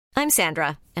I'm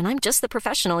Sandra, and I'm just the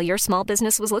professional your small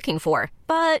business was looking for.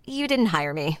 But you didn't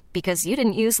hire me because you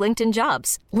didn't use LinkedIn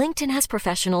Jobs. LinkedIn has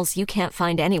professionals you can't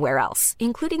find anywhere else,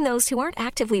 including those who aren't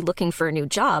actively looking for a new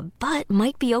job, but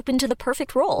might be open to the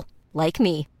perfect role, like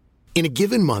me. In a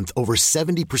given month, over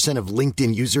 70% of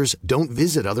LinkedIn users don't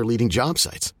visit other leading job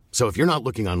sites. So if you're not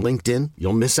looking on LinkedIn,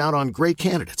 you'll miss out on great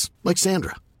candidates like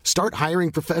Sandra. Start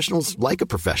hiring professionals like a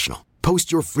professional.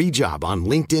 Post your free job on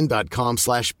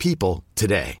linkedin.com/people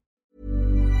today.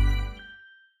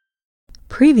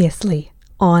 Previously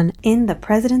on In the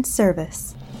President's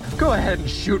Service. Go ahead and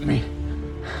shoot me.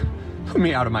 Put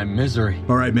me out of my misery.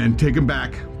 All right, man, take him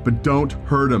back, but don't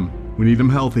hurt him. We need him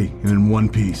healthy and in one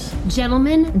piece.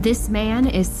 Gentlemen, this man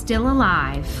is still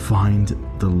alive. Find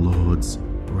the Lord's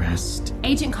rest.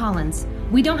 Agent Collins,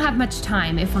 we don't have much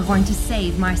time if we're going to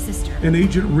save my sister. And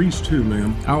Agent Reese, too,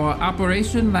 ma'am. Our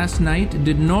operation last night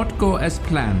did not go as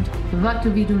planned. What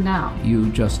do we do now? You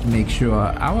just make sure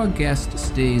our guest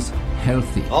stays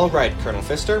healthy. All right, Colonel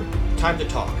Pfister, time to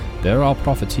talk. There are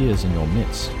profiteers in your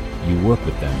midst. You work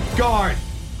with them. Guard!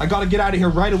 I gotta get out of here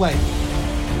right away.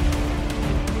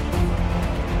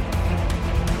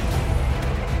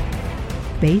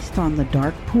 Based on The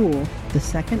Dark Pool, the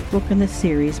second book in the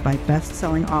series by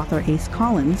best-selling author Ace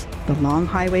Collins, the Long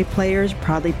Highway Players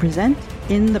proudly present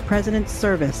In the President's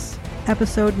Service,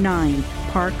 Episode 9,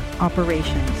 Park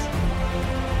Operations.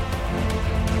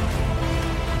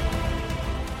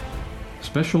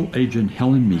 Special Agent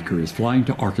Helen Meeker is flying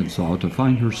to Arkansas to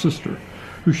find her sister,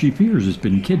 who she fears has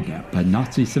been kidnapped by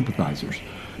Nazi sympathizers.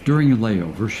 During a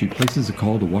layover, she places a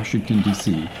call to Washington,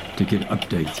 D.C. to get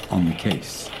updates on the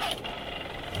case.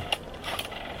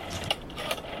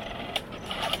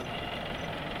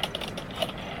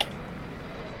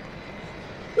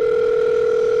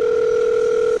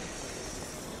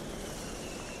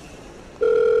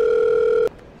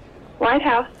 White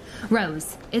House.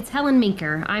 Rose, it's Helen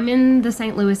Meeker. I'm in the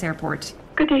St. Louis airport.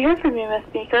 Good to hear from you, Miss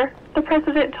Meeker. The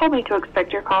President told me to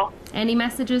expect your call. Any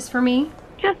messages for me?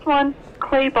 Just one.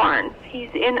 Clay Barnes. He's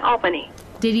in Albany.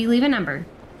 Did he leave a number?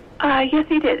 Yes,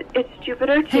 he did. It's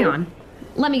Jupiter 2. Hang on.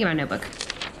 Let me get my notebook.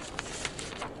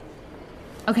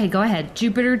 Okay, go ahead.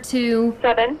 Jupiter 2...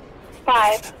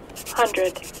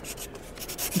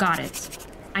 7500. Got it.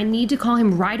 I need to call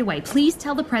him right away. Please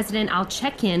tell the President I'll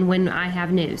check in when I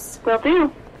have news. Will do.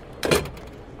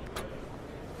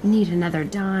 Need another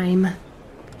dime.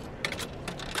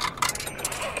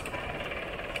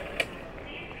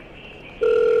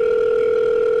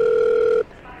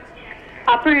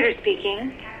 Operator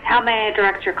speaking. How may I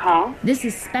direct your call? This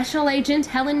is Special Agent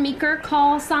Helen Meeker,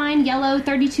 call sign Yellow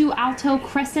 32 Alto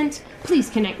Crescent. Please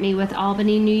connect me with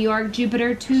Albany, New York,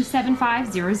 Jupiter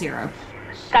 27500.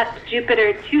 That's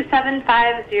Jupiter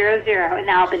 27500 in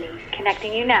Albany.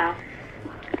 Connecting you now.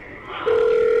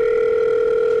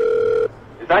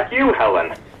 Is that you,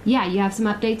 Helen? Yeah, you have some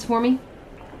updates for me?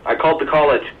 I called the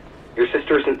college. Your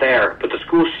sister isn't there, but the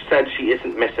school said she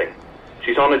isn't missing.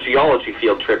 She's on a geology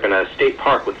field trip in a state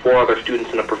park with 4 other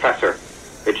students and a professor.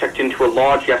 They checked into a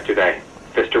lodge yesterday.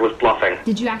 Pfister was bluffing.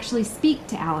 Did you actually speak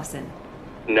to Allison?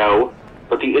 No,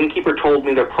 but the innkeeper told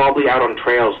me they're probably out on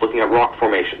trails looking at rock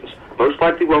formations. Most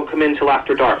likely won't come in till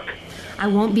after dark. I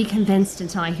won't be convinced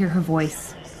until I hear her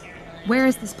voice. Where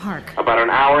is this park? About an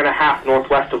hour and a half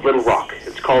northwest of Little Rock.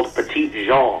 It's called Petit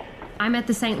Jean. I'm at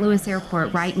the St. Louis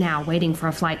airport right now, waiting for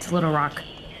a flight to Little Rock.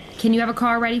 Can you have a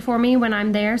car ready for me when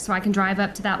I'm there so I can drive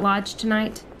up to that lodge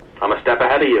tonight? I'm a step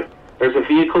ahead of you. There's a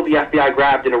vehicle the FBI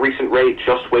grabbed in a recent raid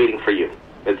just waiting for you.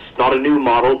 It's not a new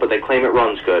model, but they claim it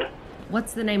runs good.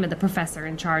 What's the name of the professor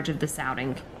in charge of this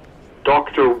outing?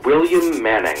 Dr. William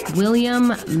Manning.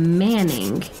 William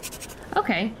Manning.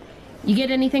 Okay. You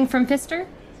get anything from Pfister?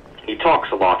 He talks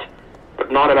a lot,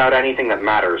 but not about anything that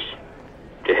matters.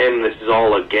 To him, this is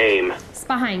all a game.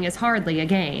 Spying is hardly a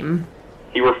game.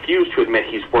 He refused to admit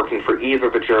he's working for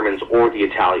either the Germans or the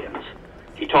Italians.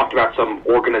 He talked about some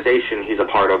organization he's a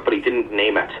part of, but he didn't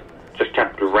name it. Just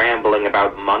kept rambling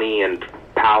about money and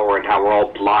power and how we're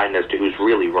all blind as to who's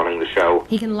really running the show.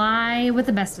 He can lie with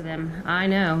the best of them, I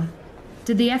know.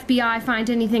 Did the FBI find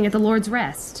anything at the Lord's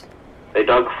Rest? They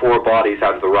dug 4 bodies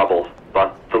out of the rubble,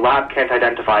 but the lab can't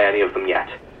identify any of them yet.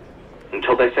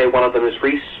 Until they say one of them is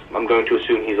Reese, I'm going to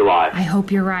assume he's alive. I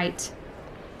hope you're right.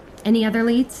 Any other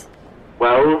leads?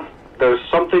 Well, there's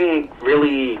something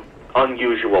really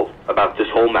unusual about this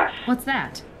whole mess. What's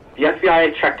that? The FBI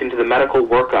had checked into the medical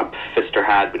workup Pfister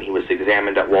had when he was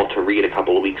examined at Walter Reed a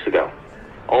couple of weeks ago.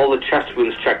 All the chest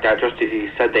wounds checked out just as he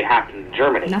said they happened in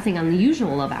Germany. Nothing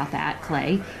unusual about that,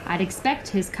 Clay. I'd expect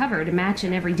his cover to match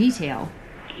in every detail.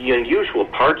 The unusual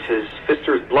part is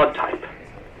Pfister's blood type.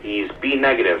 He's B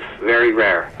negative, very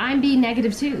rare. I'm B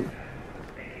negative too.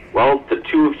 Well, the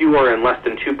two of you are in less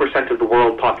than 2% of the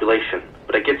world population,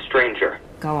 but it gets stranger.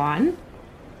 Go on.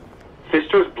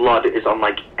 Pfister's blood is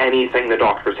unlike anything the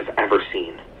doctors have ever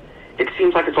seen. It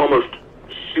seems like it's almost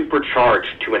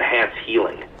supercharged to enhance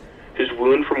healing. His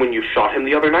wound from when you shot him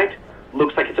the other night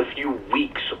looks like it's a few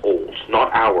weeks old,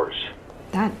 not hours.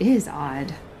 That is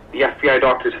odd. The FBI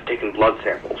doctors have taken blood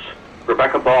samples.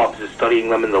 Rebecca Boggs is studying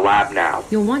them in the lab now.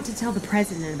 You'll want to tell the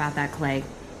president about that, Clay.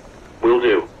 Will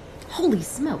do. Holy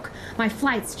smoke. My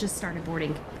flight's just started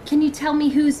boarding. Can you tell me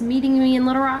who's meeting me in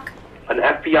Little Rock? An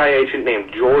FBI agent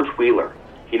named George Wheeler.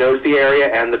 He knows the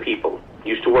area and the people. He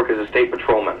used to work as a state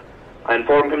patrolman. I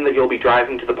informed him that you'll be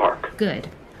driving to the park. Good.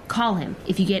 Call him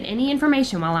if you get any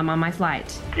information while I'm on my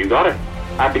flight. You got it.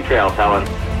 Happy trails, Helen.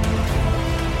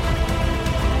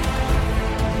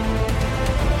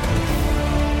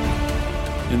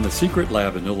 In the secret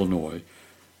lab in Illinois,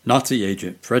 Nazi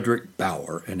agent Frederick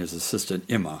Bauer and his assistant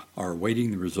Emma are awaiting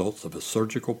the results of a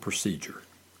surgical procedure.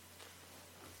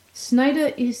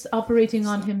 Snyder is operating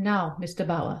on him now, Mr.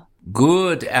 Bauer.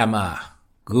 Good, Emma.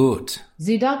 Good.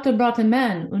 The doctor brought a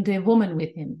man and a woman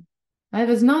with him. I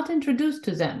was not introduced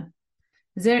to them.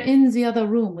 They're in the other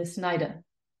room with Snyder.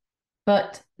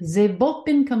 But they've both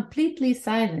been completely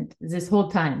silent this whole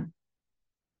time.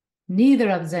 Neither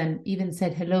of them even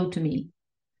said hello to me.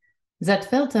 That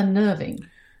felt unnerving.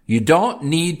 You don't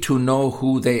need to know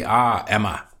who they are,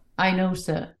 Emma. I know,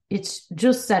 sir. It's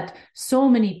just that so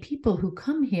many people who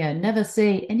come here never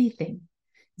say anything.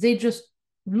 They just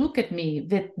look at me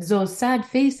with those sad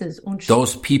faces.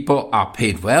 Those people are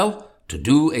paid well to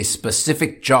do a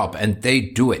specific job, and they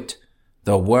do it.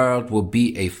 The world will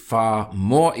be a far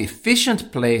more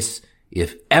efficient place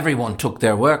if everyone took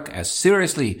their work as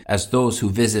seriously as those who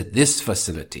visit this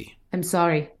facility. I'm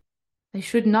sorry. I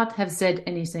should not have said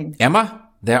anything. Emma,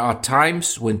 there are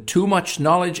times when too much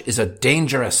knowledge is a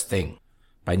dangerous thing.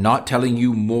 By not telling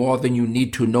you more than you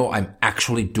need to know, I'm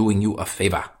actually doing you a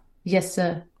favor. Yes,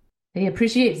 sir. I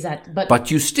appreciate that, but...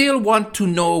 But you still want to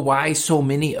know why so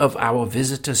many of our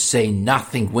visitors say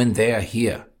nothing when they're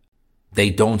here. They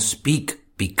don't speak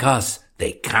because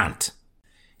they can't.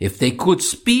 If they could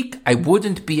speak, I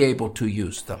wouldn't be able to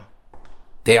use them.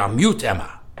 They are mute,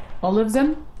 Emma. All of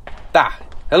them?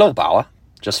 Hello, Bauer.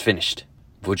 Just finished.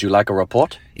 Would you like a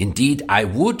report? Indeed, I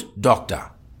would,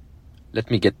 Doctor. Let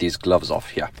me get these gloves off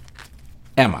here.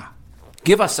 Emma,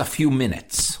 give us a few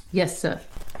minutes. Yes, sir.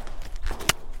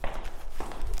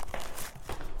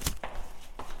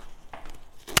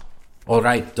 All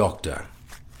right, Doctor.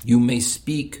 You may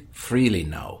speak freely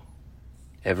now.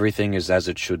 Everything is as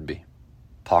it should be.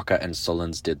 Parker and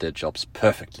Sullins did their jobs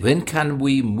perfectly. When can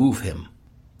we move him?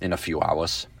 In a few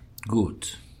hours. Good.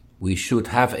 We should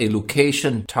have a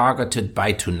location targeted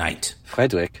by tonight.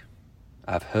 Frederick,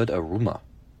 I've heard a rumor.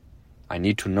 I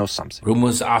need to know something.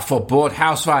 Rumors are for bored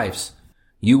housewives.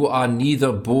 You are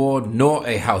neither bored nor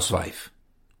a housewife.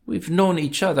 We've known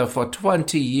each other for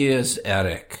 20 years,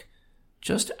 Eric.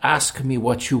 Just ask me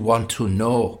what you want to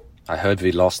know. I heard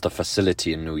we lost a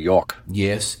facility in New York.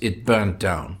 Yes, it burned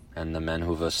down. And the men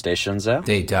who were stationed there?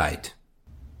 They died.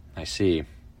 I see.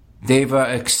 They were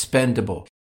expendable.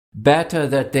 Better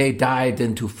that they died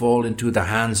than to fall into the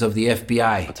hands of the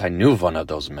FBI. But I knew one of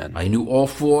those men. I knew all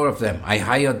 4 of them. I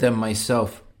hired them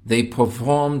myself. They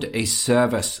performed a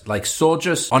service like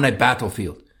soldiers on a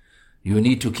battlefield. You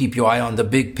need to keep your eye on the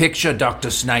big picture, Dr.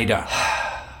 Snyder.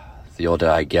 The older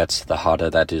I get, the harder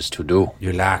that is to do.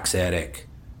 Relax, Eric.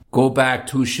 Go back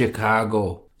to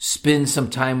Chicago. Spend some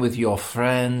time with your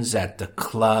friends at the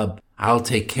club. I'll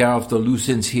take care of the loose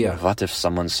ends here. What if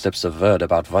someone slips a word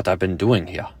about what I've been doing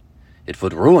here? It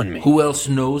would ruin me. Who else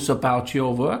knows about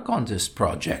your work on this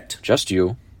project? Just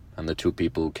you and the 2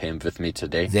 people who came with me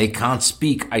today. They can't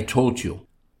speak, I told you.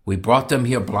 We brought them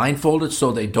here blindfolded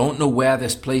so they don't know where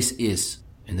this place is.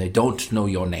 And they don't know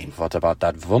your name. What about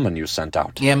that woman you sent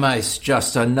out? Emma is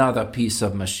just another piece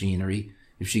of machinery.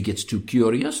 If she gets too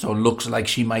curious or looks like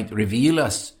she might reveal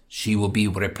us, she will be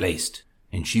replaced.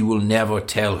 And she will never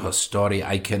tell her story,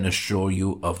 I can assure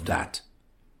you of that.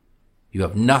 You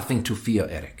have nothing to fear,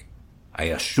 Eric. I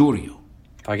assure you.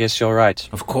 I guess you're right.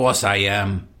 Of course I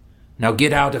am. Now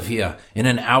get out of here. In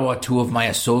an hour, 2 of my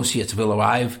associates will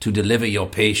arrive to deliver your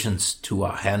patients to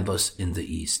our handlers in the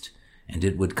East. And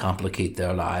it would complicate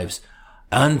their lives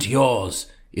and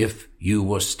yours if you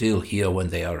were still here when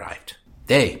they arrived.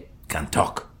 They can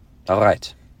talk. All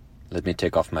right. Let me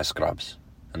take off my scrubs,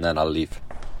 and then I'll leave.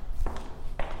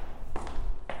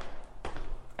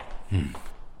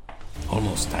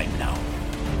 Almost time now.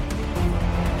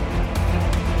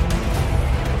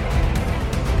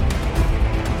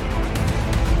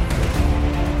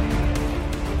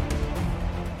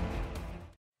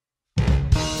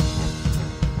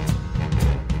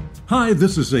 Hi,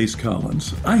 this is Ace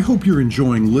Collins. I hope you're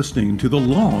enjoying listening to the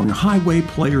Long Highway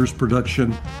Players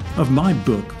production of my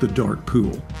book, The Dark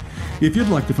Pool. If you'd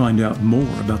like to find out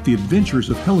more about the adventures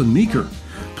of Helen Meeker,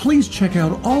 please check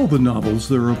out all the novels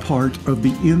that are a part of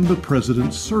the In the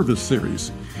President's Service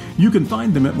series. You can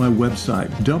find them at my website,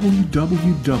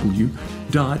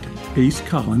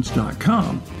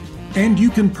 www.acecollins.com. And you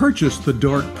can purchase The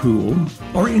Dark Pool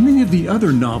or any of the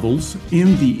other novels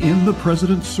in the In the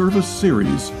President's Service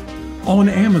series on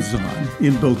Amazon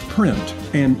in both print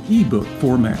and ebook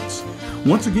formats.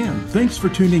 Once again, thanks for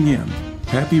tuning in.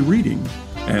 Happy reading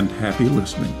and happy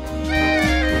listening.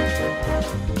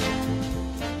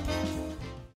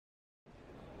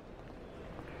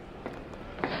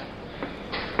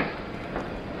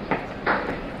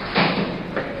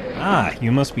 Ah,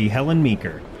 you must be Helen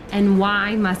Meeker. And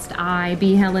why must I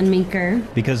be Helen Meeker?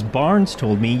 Because Barnes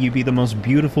told me you'd be the most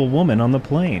beautiful woman on the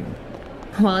plane.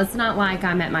 Well, it's not like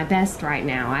I'm at my best right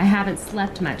now. I haven't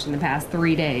slept much in the past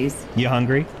 3 days. You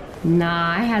hungry?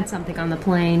 Nah, I had something on the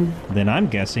plane. Then I'm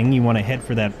guessing you want to head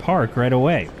for that park right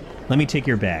away. Let me take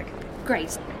your bag.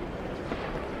 Great.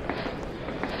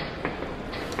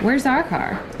 Where's our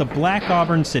car? The black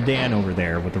Auburn sedan over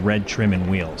there with the red trim and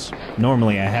wheels.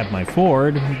 Normally I have my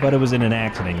Ford, but it was in an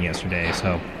accident yesterday,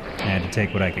 so I had to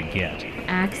take what I could get.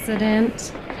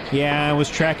 Accident? Yeah, I was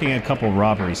tracking a couple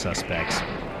robbery suspects.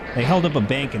 They held up a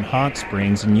bank in Hot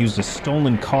Springs and used a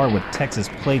stolen car with Texas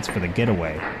plates for the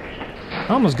getaway. I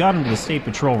almost got into the State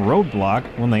Patrol roadblock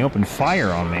when they opened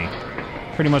fire on me.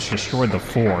 Pretty much destroyed the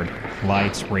Ford.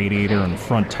 Lights, radiator, and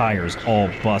front tires all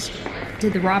busted.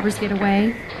 Did the robbers get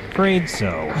away? Afraid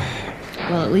so.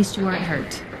 Well, at least you weren't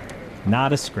hurt.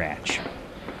 Not a scratch.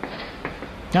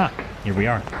 Ah, here we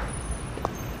are.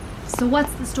 So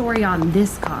what's the story on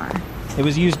this car? It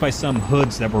was used by some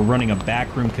hoods that were running a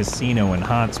backroom casino in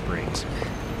Hot Springs.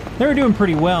 They were doing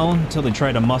pretty well until they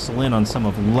tried to muscle in on some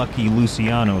of Lucky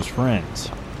Luciano's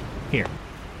friends. Here,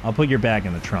 I'll put your bag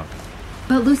in the trunk.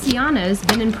 But Luciano's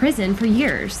been in prison for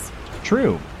years.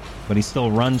 True, but he still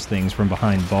runs things from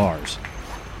behind bars.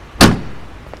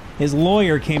 His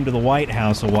lawyer came to the White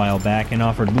House a while back and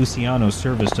offered Luciano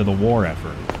service to the war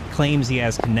effort. Claims he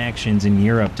has connections in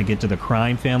Europe to get to the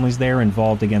crime families there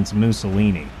involved against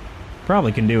Mussolini.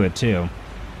 Probably can do it too.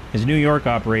 His New York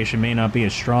operation may not be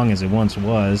as strong as it once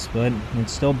was, but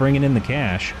it's still bringing in the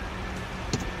cash.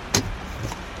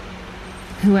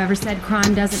 Whoever said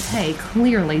crime doesn't pay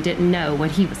clearly didn't know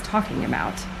what he was talking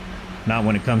about. Not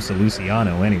when it comes to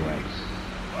Luciano, anyway.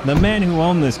 The men who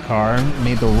owned this car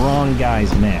made the wrong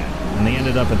guys mad, and they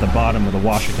ended up at the bottom of the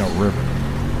Washita River.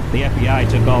 The FBI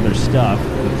took all their stuff,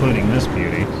 including this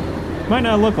beauty. Might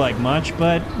not look like much,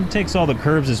 but it takes all the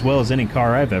curves as well as any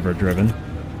car I've ever driven.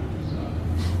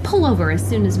 Pull over as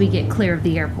soon as we get clear of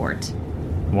the airport.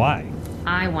 Why?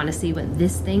 I want to see what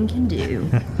this thing can do.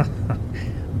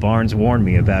 Barnes warned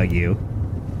me about you.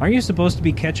 Aren't you supposed to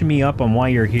be catching me up on why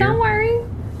you're here? Don't worry.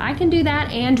 I can do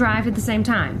that and drive at the same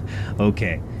time.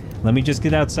 Okay. Let me just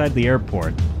get outside the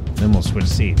airport, then we'll switch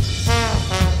seats.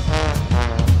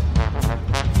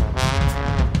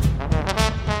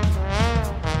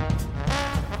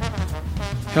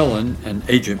 Helen and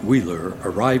Agent Wheeler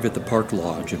arrive at the Park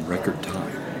Lodge in record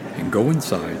time and go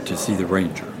inside to see the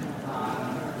ranger.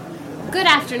 Good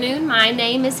afternoon. My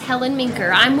name is Helen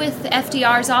Meeker. I'm with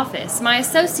FDR's office. My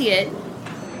associate...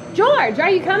 George, are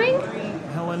you coming?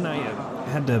 Helen, I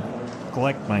had to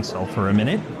collect myself for a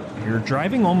minute. Your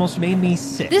driving almost made me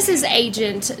sick. This is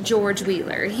Agent George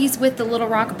Wheeler. He's with the Little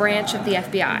Rock branch of the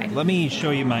FBI. Let me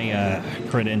show you my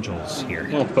credentials here.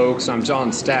 Well, folks, I'm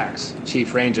John Stacks,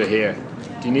 Chief Ranger here.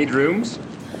 Do you need rooms?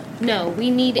 No,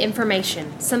 we need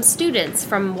information. Some students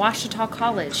from Washita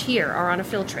College here are on a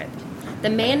field trip. The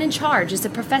man in charge is a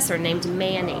professor named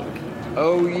Manning.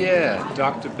 Oh, yeah,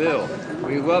 Dr. Bill.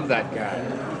 We love that guy.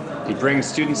 He brings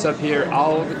students up here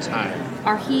all the time.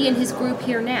 Are he and his group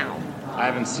here now? I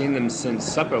haven't seen them since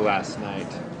supper last night,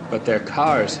 but their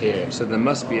car's here, so they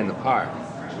must be in the park.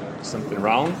 Something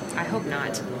wrong? I hope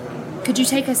not. Could you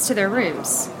take us to their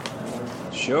rooms?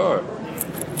 Sure.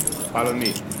 Follow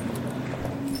me.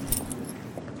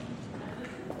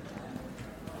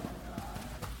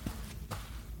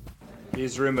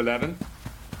 Here's room 11.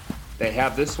 They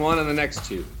have this one and the next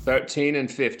two, 13 and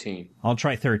 15. I'll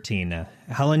try 13.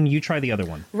 Helen, you try the other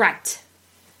one. Right.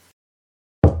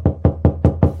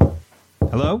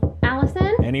 Hello?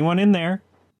 Allison? Anyone in there?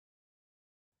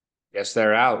 Guess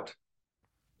they're out.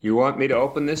 You want me to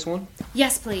open this one?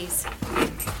 Yes, please.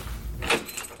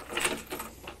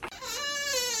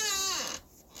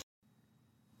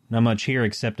 Not much here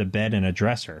except a bed and a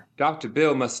dresser. Dr.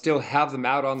 Bill must still have them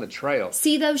out on the trail.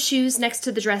 See those shoes next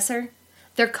to the dresser?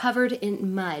 They're covered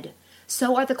in mud.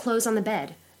 So are the clothes on the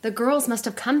bed. The girls must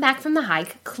have come back from the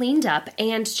hike, cleaned up,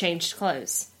 and changed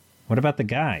clothes. What about the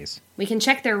guys? We can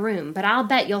check their room, but I'll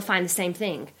bet you'll find the same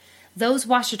thing. Those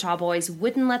Washita boys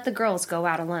wouldn't let the girls go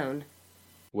out alone.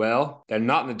 Well, they're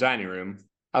not in the dining room.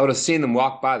 I would have seen them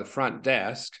walk by the front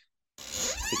desk.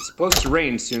 It's supposed to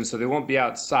rain soon, so they won't be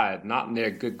outside, not in their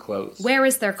good clothes. Where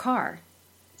is their car?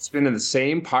 It's been in the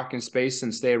same parking space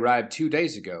since they arrived 2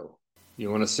 days ago. You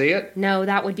want to see it? No,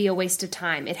 that would be a waste of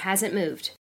time. It hasn't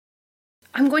moved.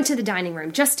 I'm going to the dining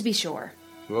room, just to be sure.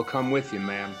 We'll come with you,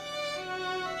 ma'am.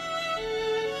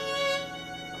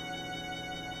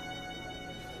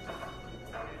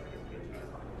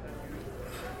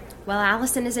 Well,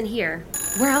 Allison isn't here.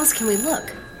 Where else can we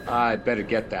look? I'd better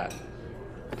get that.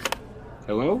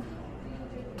 Hello?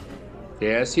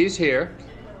 Yes, he's here.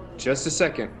 Just a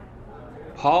second.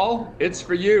 Paul, it's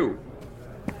for you.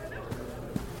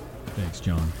 Thanks,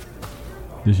 John.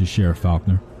 This is Sheriff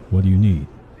Faulkner. What do you need?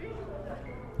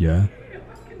 Yeah?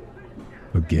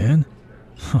 Again?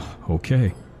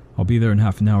 Okay. I'll be there in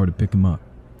half an hour to pick him up.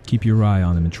 Keep your eye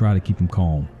on him and try to keep him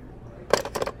calm.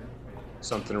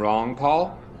 Something wrong,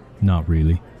 Paul? Not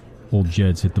really. Old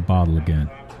Jed's hit the bottle again.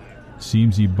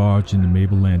 Seems he barged into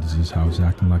Mabel Landis' house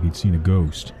acting like he'd seen a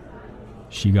ghost.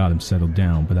 She got him settled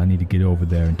down, but I need to get over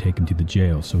there and take him to the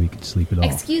jail so he can sleep it off.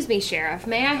 Excuse me, Sheriff.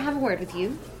 May I have a word with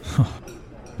you?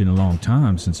 Been a long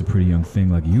time since a pretty young thing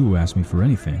like you asked me for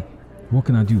anything. What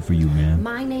can I do for you, ma'am?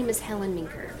 My name is Helen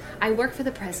Meeker. I work for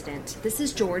the president. This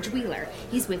is George Wheeler.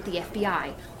 He's with the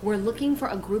FBI. We're looking for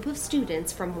a group of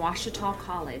students from Washita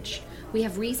College. We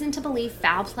have reason to believe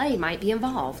foul play might be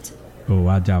involved. Oh,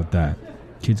 I doubt that.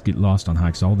 Kids get lost on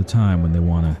hikes all the time when they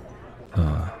want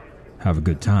to, have a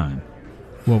good time.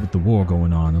 Well, with the war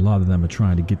going on, a lot of them are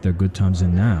trying to get their good times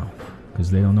in now,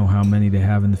 because they don't know how many they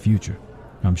have in the future.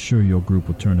 I'm sure your group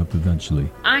will turn up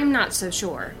eventually. I'm not so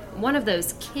sure. One of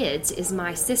those kids is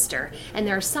my sister, and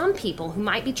there are some people who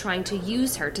might be trying to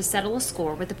use her to settle a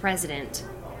score with the president.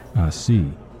 I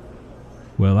see.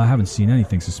 Well, I haven't seen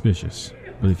anything suspicious,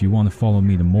 but if you want to follow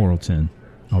me to Morrilton,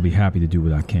 I'll be happy to do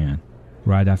what I can,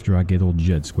 right after I get old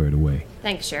Jed squared away.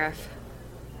 Thanks, Sheriff.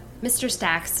 Mr.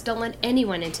 Stacks, don't let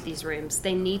anyone into these rooms.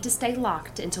 They need to stay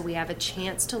locked until we have a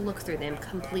chance to look through them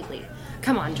completely.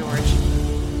 Come on, George.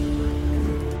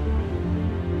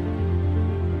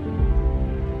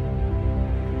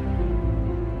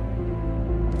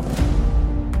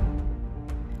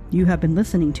 You have been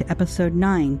listening to Episode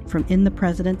 9 from In the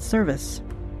President's Service.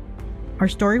 Our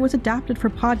story was adapted for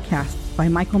podcasts by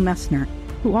Michael Messner,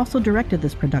 who also directed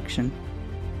this production.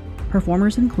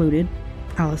 Performers included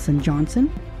Allison Johnson,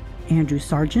 Andrew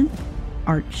Sargent,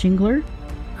 Art Shingler,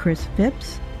 Chris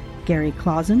Phipps, Gary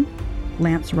Clausen,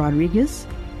 Lance Rodriguez,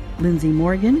 Lindsay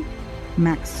Morgan,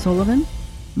 Max Sullivan,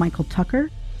 Michael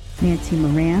Tucker, Nancy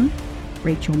Moran,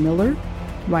 Rachel Miller,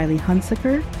 Riley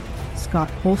Hunsaker, Scott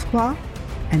Holsclaw,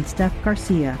 and Steph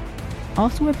Garcia.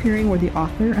 Also appearing were the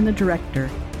author and the director.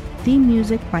 Theme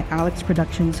music by Alex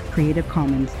Productions Creative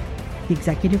Commons. The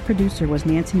executive producer was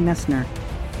Nancy Messner.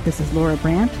 This is Laura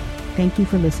Brandt. Thank you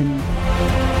for listening.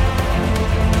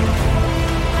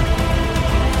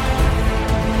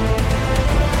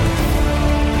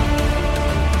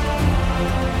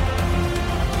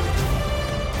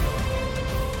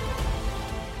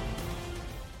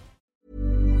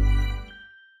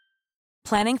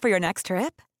 Planning for your next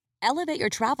trip? Elevate your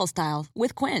travel style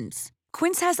with Quince.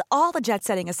 Quince has all the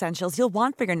jet-setting essentials you'll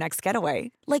want for your next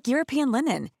getaway, like European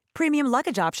linen, premium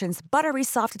luggage options, buttery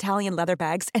soft Italian leather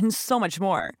bags, and so much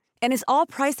more. And is all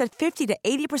priced at 50 to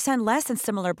 80% less than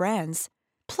similar brands.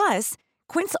 Plus,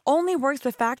 Quince only works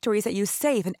with factories that use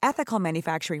safe and ethical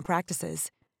manufacturing practices.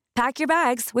 Pack your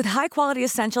bags with high-quality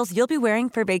essentials you'll be wearing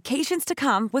for vacations to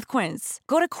come with Quince.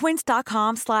 Go to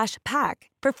quince.com/pack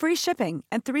for free shipping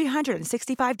and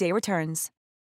 365-day returns.